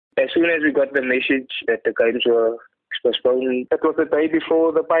as soon as we got the message that the games were postponed, that was the day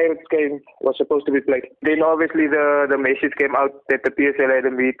before the Pirates game was supposed to be played. Then obviously the message came out that the PSL had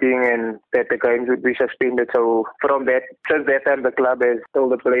a meeting and that the games would be suspended. So from that, since that time, the club has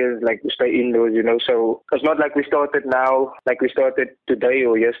told the players like to stay indoors, So it's not like we started now, like we started today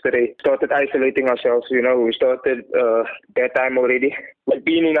or yesterday. Started isolating ourselves, We started that time already. We've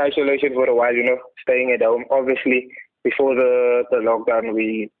been in isolation for a while, staying at home. Obviously, before the lockdown,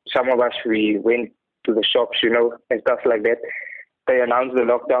 some of us went to the shops, and stuff like that. They announced the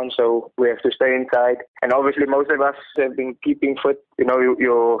lockdown, so we have to stay inside. And obviously, most of us have been keeping fit.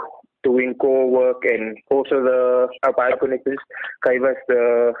 You're doing core work, and also our bioconnectors gave us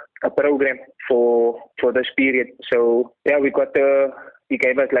a program for this period. So yeah, he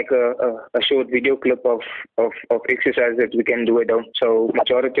gave us like a short video clip of exercise that we can do at home. So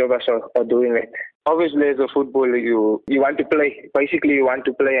majority of us are doing it. Obviously, as a footballer, you want to play. Basically, you want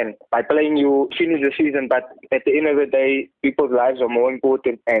to play, and by playing, you finish the season. But at the end of the day, people's lives are more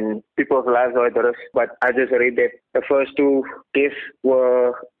important, and people's lives are at risk. But I just read that the first 2 deaths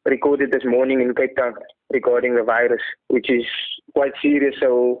were recorded this morning in Cape Town regarding the virus, which is quite serious.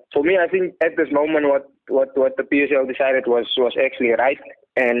 So for me, I think at this moment, what the PSL decided was actually right.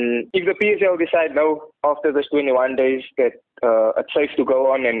 And if the PSL decide now, after this 21 days, that it's safe to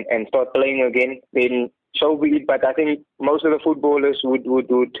go on and start playing again, then so be it. But I think most of the footballers would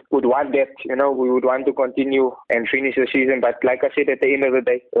want that, we would want to continue and finish the season. But like I said, at the end of the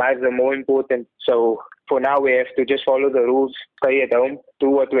day, lives are more important. So for now, we have to just follow the rules, stay at home, do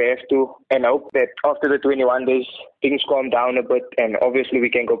what we have to, and hope that after the 21 days, things calm down a bit, and obviously we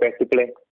can go back to playing.